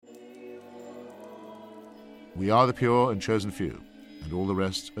We are the pure and chosen few, and all the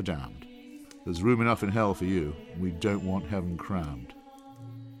rest are damned. There's room enough in hell for you. We don't want heaven crammed.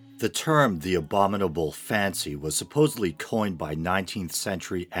 The term the abominable fancy was supposedly coined by 19th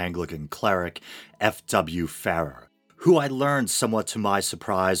century Anglican cleric F.W. Farrer, who I learned, somewhat to my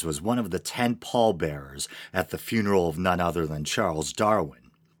surprise, was one of the 10 pallbearers at the funeral of none other than Charles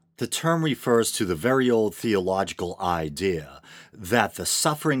Darwin. The term refers to the very old theological idea that the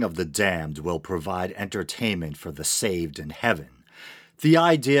suffering of the damned will provide entertainment for the saved in heaven. The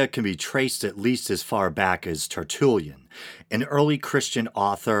idea can be traced at least as far back as Tertullian, an early Christian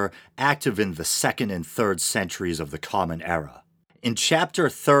author active in the 2nd and 3rd centuries of the Common Era. In chapter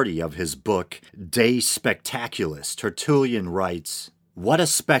 30 of his book, De Spectaculis, Tertullian writes, "What a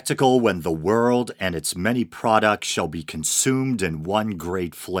spectacle when the world and its many products shall be consumed in one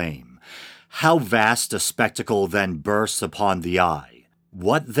great flame! How vast a spectacle then bursts upon the eye!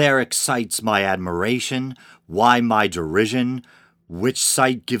 What there excites my admiration? Why my derision? Which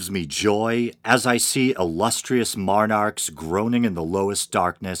sight gives me joy, as I see illustrious monarchs groaning in the lowest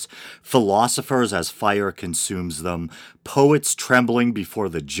darkness, philosophers as fire consumes them, poets trembling before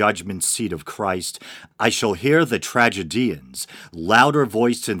the judgment seat of Christ. I shall hear the tragedians, louder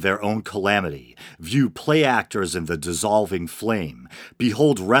voiced in their own calamity, view play actors in the dissolving flame,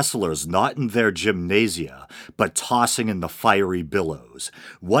 behold wrestlers not in their gymnasia, but tossing in the fiery billows.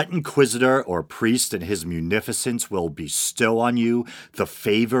 What inquisitor or priest in his munificence will bestow on you the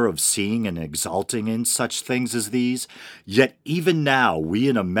favor of seeing and exulting in such things as these? Yet even now we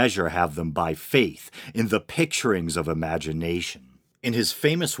in a measure have them by faith, in the picturings of imagination." In his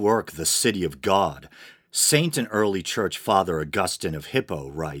famous work, The City of God, Saint and early church father Augustine of Hippo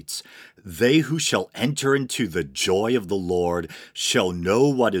writes, "They who shall enter into the joy of the Lord shall know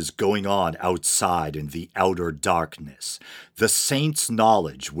what is going on outside in the outer darkness. The saints'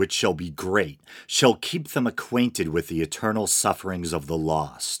 knowledge, which shall be great, shall keep them acquainted with the eternal sufferings of the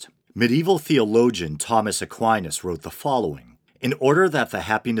lost." Medieval theologian Thomas Aquinas wrote the following, "In order that the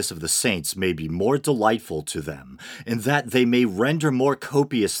happiness of the saints may be more delightful to them, and that they may render more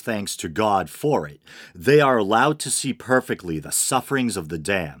copious thanks to God for it, they are allowed to see perfectly the sufferings of the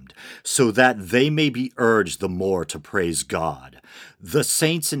damned, so that they may be urged the more to praise God. The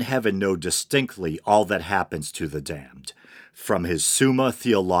saints in heaven know distinctly all that happens to the damned." From his Summa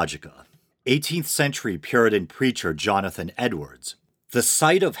Theologica. 18th century Puritan preacher Jonathan Edwards. "The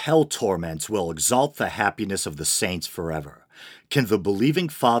sight of hell torments will exalt the happiness of the saints forever. Can the believing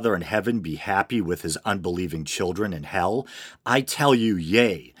Father in heaven be happy with his unbelieving children in hell? I tell you,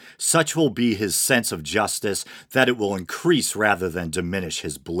 yea, such will be his sense of justice that it will increase rather than diminish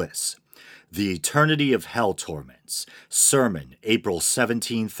his bliss." The Eternity of Hell Torments. Sermon, April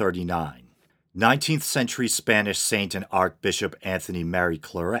 1739. 19th century Spanish saint and Archbishop Anthony Mary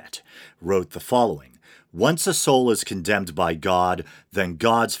Claret wrote the following, "Once a soul is condemned by God, then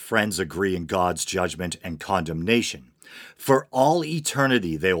God's friends agree in God's judgment and condemnation. For all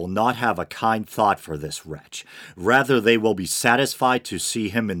eternity they will not have a kind thought for this wretch. Rather, they will be satisfied to see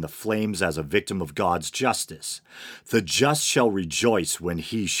him in the flames as a victim of God's justice. The just shall rejoice when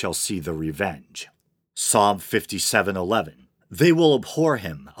he shall see the revenge." Psalm 57:11. "They will abhor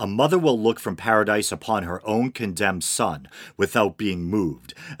him. A mother will look from paradise upon her own condemned son without being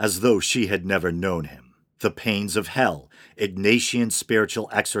moved, as though she had never known him." The Pains of Hell, Ignatian Spiritual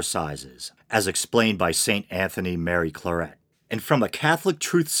Exercises, as explained by St. Anthony Mary Claret. And from a Catholic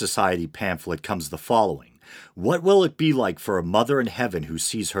Truth Society pamphlet comes the following, "What will it be like for a mother in heaven who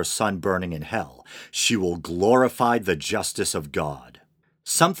sees her son burning in hell? She will glorify the justice of God."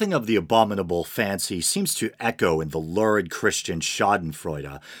 Something of the abominable fancy seems to echo in the lurid Christian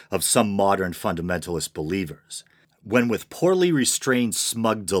Schadenfreude of some modern fundamentalist believers, when with poorly restrained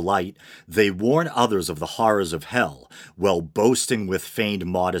smug delight they warn others of the horrors of hell, while boasting with feigned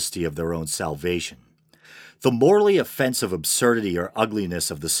modesty of their own salvation. The morally offensive absurdity or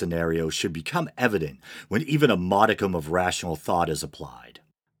ugliness of the scenario should become evident when even a modicum of rational thought is applied.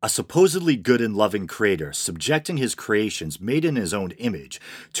 A supposedly good and loving creator subjecting his creations made in his own image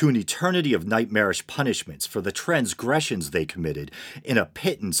to an eternity of nightmarish punishments for the transgressions they committed in a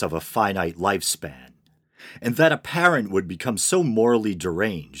pittance of a finite lifespan. And that a parent would become so morally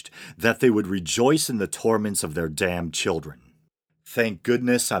deranged that they would rejoice in the torments of their damned children. Thank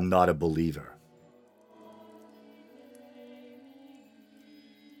goodness I'm not a believer.